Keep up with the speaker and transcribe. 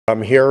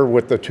I'm here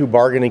with the two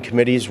bargaining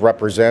committees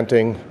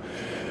representing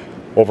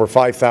over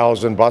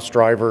 5,000 bus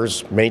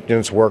drivers,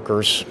 maintenance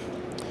workers,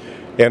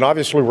 and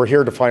obviously we're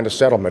here to find a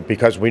settlement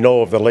because we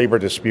know of the labor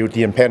dispute,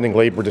 the impending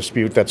labor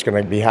dispute that's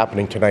going to be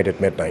happening tonight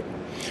at midnight.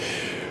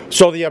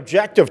 So the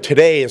objective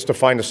today is to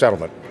find a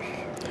settlement.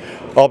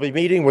 I'll be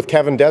meeting with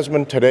Kevin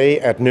Desmond today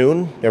at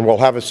noon, and we'll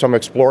have some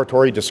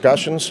exploratory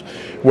discussions,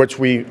 which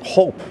we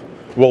hope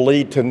will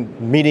lead to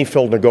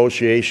meaningful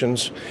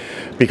negotiations,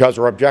 because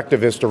our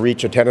objective is to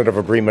reach a tentative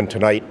agreement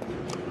tonight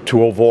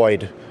to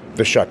avoid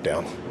the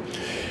shutdown.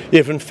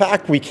 If in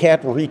fact we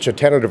can't reach a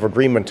tentative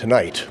agreement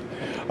tonight,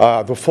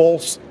 the full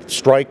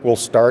strike will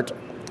start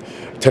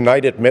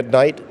tonight at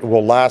midnight. It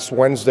will last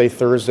Wednesday,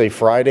 Thursday,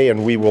 Friday,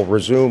 and we will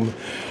resume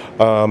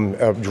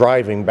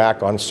driving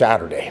back on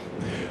Saturday.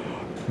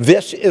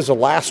 This is a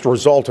last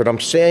result, and I'm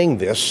saying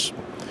this,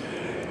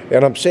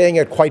 and I'm saying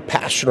it quite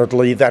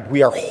passionately, that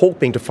we are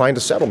hoping to find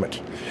a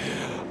settlement.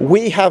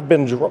 We have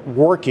been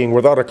working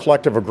without a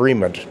collective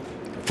agreement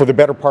for the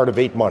better part of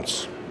 8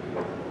 months.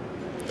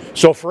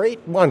 So for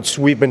 8 months,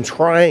 we've been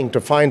trying to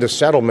find a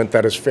settlement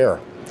that is fair.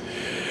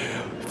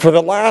 For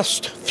the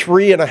last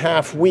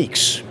 3.5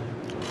 weeks,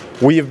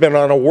 we have been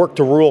on a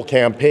work-to-rule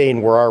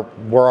campaign where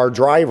our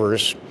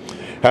drivers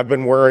have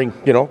been wearing,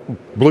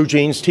 blue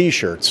jeans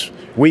T-shirts.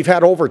 We've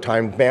had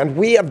overtime banned.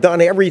 We have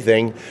done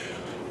everything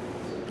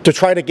to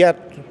try to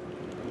get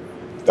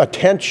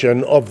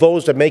attention of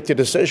those that make the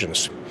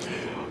decisions.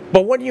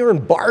 But when you're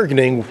in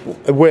bargaining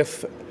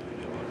with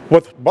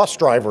bus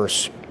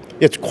drivers,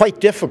 it's quite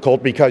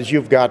difficult because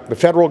you've got the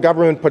federal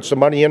government puts the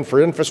money in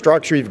for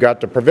infrastructure, you've got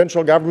the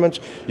provincial governments,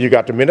 you've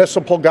got the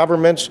municipal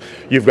governments,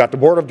 you've got the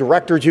board of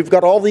directors, you've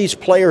got all these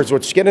players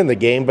with skin in the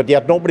game, but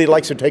yet nobody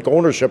likes to take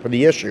ownership of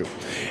the issue.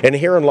 And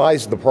herein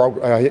lies the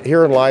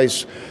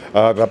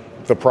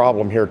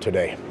problem here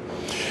today.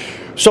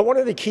 So one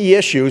of the key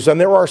issues, and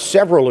there are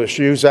several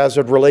issues as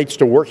it relates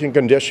to working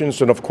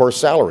conditions and of course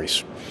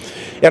salaries.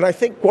 And I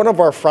think one of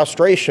our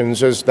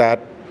frustrations is that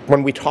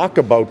when we talk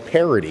about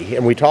parity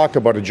and we talk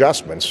about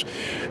adjustments,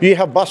 you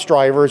have bus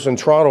drivers in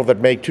Toronto that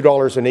make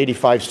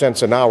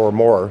 $2.85 an hour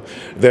more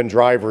than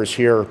drivers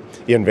here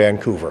in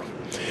Vancouver.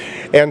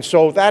 And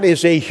so that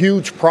is a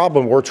huge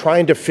problem. We're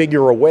trying to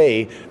figure a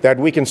way that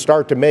we can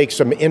start to make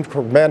some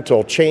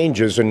incremental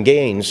changes and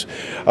gains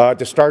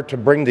to start to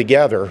bring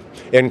together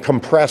and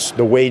compress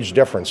the wage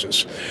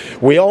differences.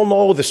 We all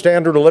know the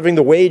standard of living,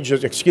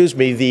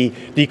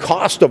 the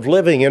cost of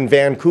living in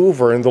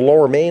Vancouver and the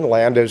Lower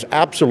Mainland is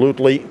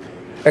absolutely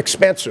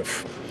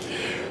expensive.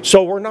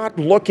 So we're not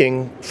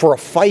looking for a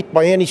fight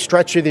by any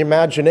stretch of the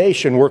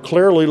imagination. We're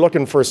clearly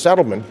looking for a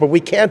settlement, but we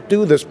can't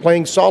do this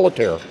playing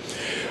solitaire.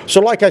 So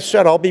like I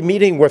said, I'll be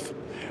meeting with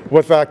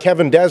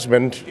Kevin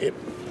Desmond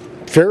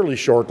fairly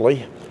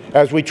shortly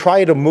as we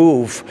try to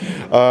move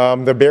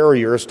the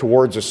barriers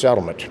towards a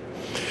settlement.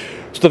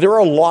 So there are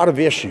a lot of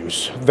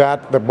issues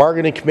that the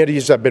bargaining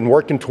committees have been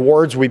working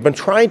towards. We've been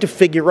trying to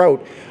figure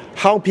out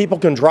how people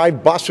can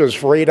drive buses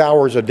for 8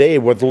 hours a day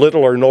with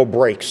little or no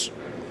breaks.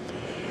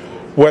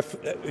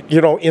 With,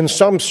 in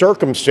some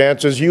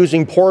circumstances,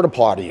 using porta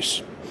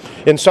potties.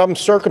 In some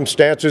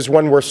circumstances,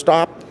 when we're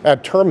stopped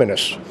at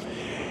terminus,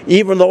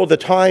 even though the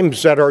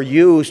times that are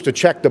used to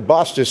check the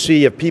bus to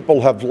see if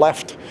people have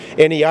left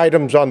any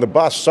items on the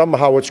bus,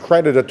 somehow it's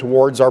credited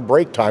towards our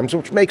break times,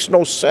 which makes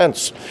no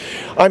sense.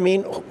 I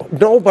mean,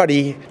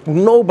 nobody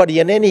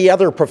in any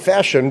other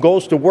profession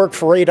goes to work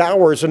for 8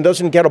 hours and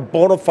doesn't get a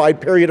bona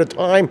fide period of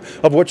time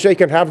of which they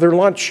can have their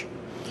lunch.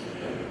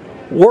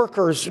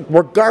 Workers,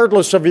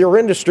 regardless of your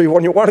industry,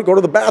 when you want to go to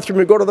the bathroom,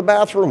 you go to the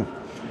bathroom.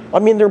 I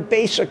mean, they're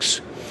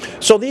basics.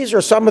 So these are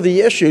some of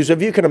the issues.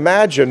 If you can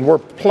imagine, we're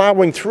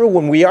plowing through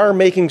when we are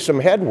making some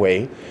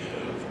headway,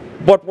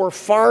 but we're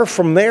far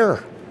from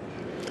there.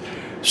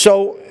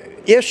 So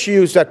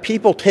issues that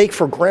people take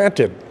for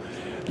granted,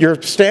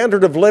 your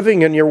standard of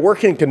living and your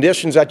working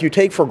conditions that you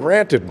take for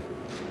granted,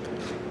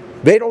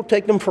 they don't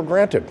take them for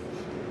granted.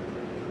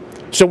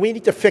 So we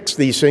need to fix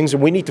these things,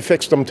 and we need to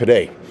fix them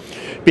today,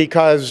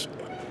 because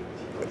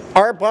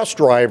our bus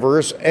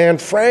drivers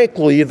and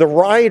frankly the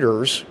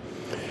riders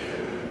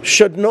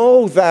should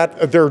know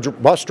that their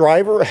bus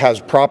driver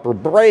has proper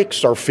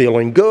brakes, are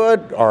feeling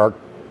good,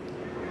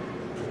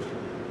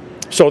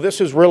 So this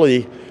is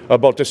really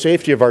about the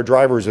safety of our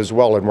drivers as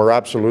well, and we're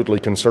absolutely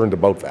concerned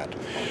about that.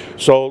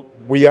 So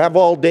we have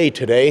all day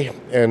today,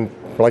 and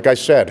like I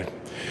said,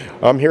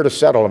 I'm here to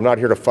settle, I'm not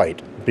here to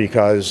fight,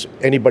 because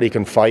anybody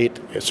can fight,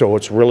 so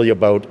it's really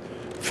about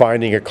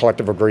finding a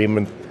collective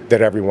agreement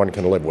that everyone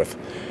can live with.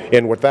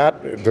 And with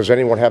that, does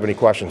anyone have any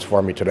questions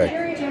for me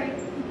today?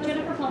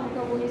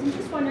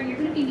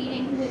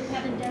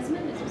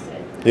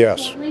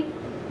 Yes. What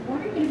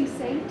are you going to be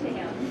saying to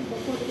him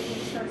before the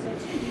meeting starts? Do you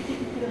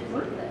think you could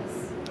avert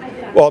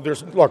this? Well,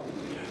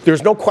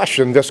 there's no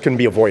question this can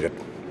be avoided.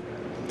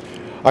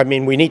 I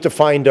mean, we need to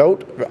find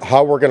out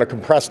how we're going to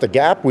compress the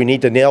gap. We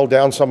need to nail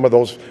down some of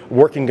those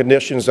working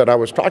conditions that I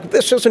was talking.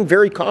 This isn't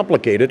very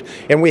complicated,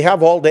 and we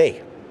have all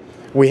day.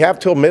 We have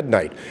till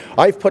midnight.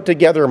 I've put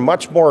together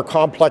much more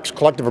complex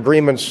collective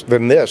agreements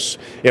than this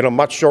in a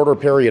much shorter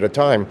period of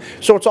time.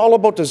 So it's all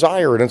about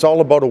desire, and it's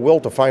all about a will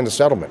to find a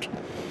settlement. Has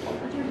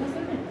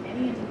there been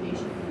any indication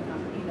from the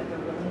company that they're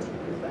willing to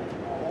move at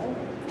all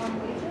on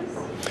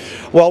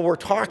wages? Well, we're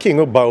talking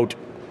about,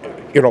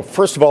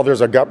 first of all,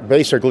 there's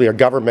basically a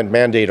government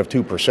mandate of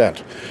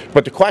 2%.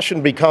 But the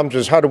question becomes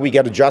is how do we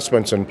get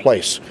adjustments in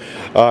place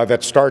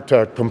that start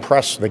to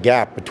compress the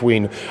gap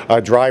between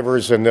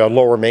drivers in the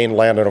lower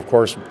mainland and, of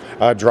course,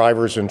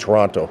 drivers in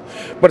Toronto.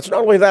 But it's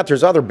not only that,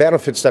 there's other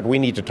benefits that we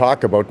need to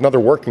talk about and other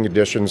working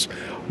conditions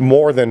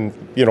more than,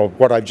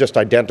 what I've just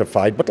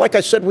identified. But like I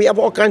said, we have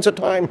all kinds of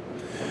time.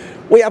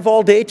 We have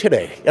all day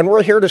today, and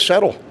we're here to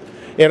settle.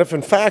 And if,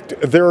 in fact,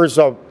 there is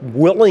a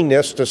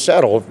willingness to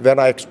settle, then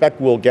I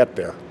expect we'll get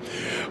there.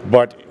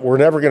 But we're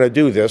never going to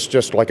do this,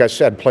 just like I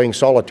said, playing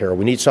solitaire.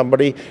 We need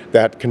somebody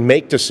that can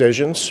make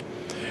decisions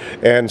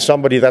and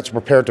somebody that's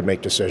prepared to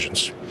make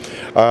decisions.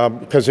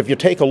 Because if you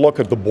take a look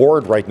at the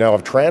board right now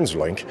of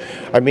TransLink,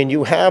 I mean,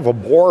 you have a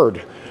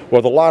board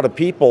with a lot of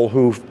people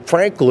who,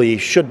 frankly,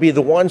 should be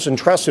the ones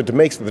entrusted to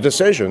make the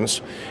decisions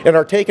and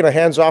are taking a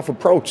hands-off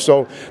approach.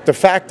 So the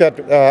fact that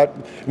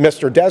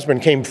Mr.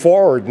 Desmond came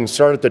forward and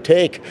started to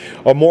take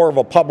more of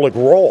a public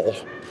role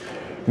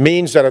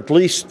means that at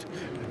least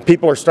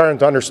people are starting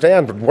to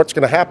understand that what's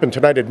going to happen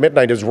tonight at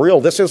midnight is real.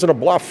 This isn't a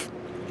bluff.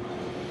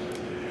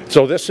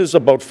 So this is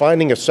about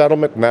finding a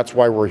settlement, and that's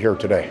why we're here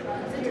today.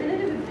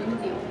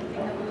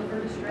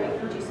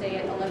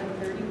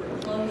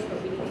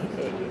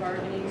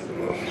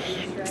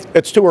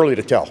 It's too early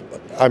to tell.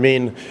 I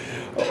mean,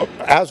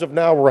 as of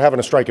now, we're having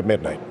a strike at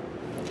midnight.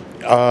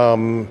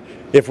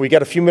 If we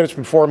get a few minutes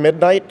before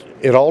midnight,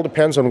 it all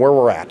depends on where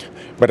we're at.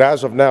 But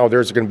as of now,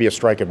 there's going to be a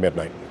strike at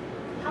midnight.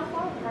 How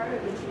far apart are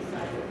the two sides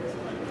at this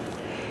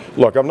point?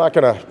 Look, I'm not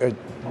going to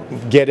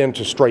get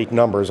into straight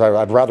numbers.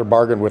 I'd rather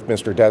bargain with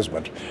Mr.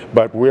 Desmond.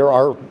 But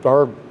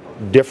our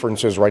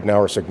differences right now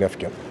are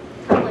significant.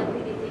 How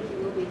likely do you think you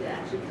will be to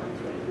actually come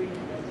to an agreement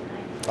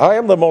tonight? I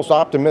am the most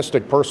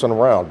optimistic person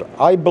around.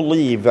 I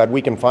believe that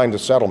we can find a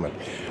settlement,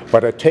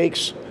 but it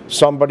takes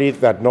somebody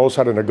that knows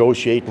how to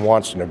negotiate and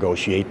wants to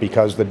negotiate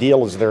because the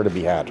deal is there to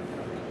be had.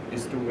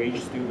 Is the wage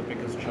still the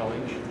biggest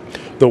challenge?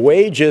 The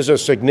wage is a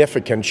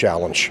significant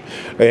challenge,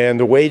 and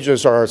the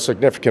wages are a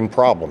significant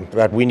problem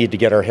that we need to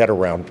get our head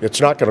around.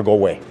 It's not going to go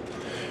away.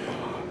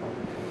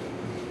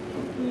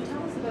 Can you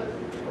tell us about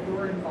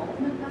your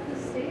involvement at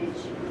this stage?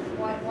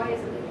 Why is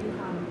it that you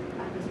come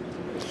at this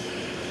particular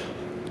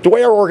stage? The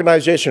way our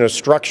organization is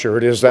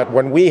structured is that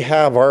when we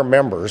have our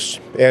members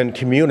and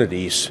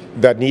communities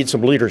that need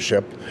some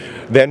leadership,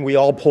 then we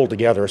all pull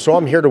together. So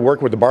I'm here to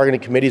work with the bargaining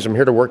committees, I'm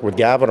here to work with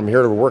Gavin, I'm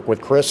here to work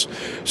with Chris.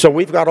 So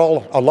we've got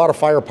a lot of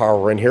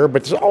firepower in here,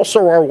 but it's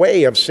also our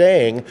way of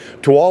saying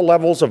to all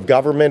levels of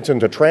government and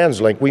to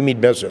TransLink, we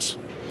mean business.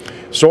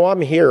 So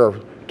I'm here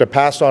to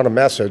pass on a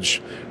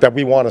message that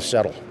we want to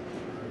settle.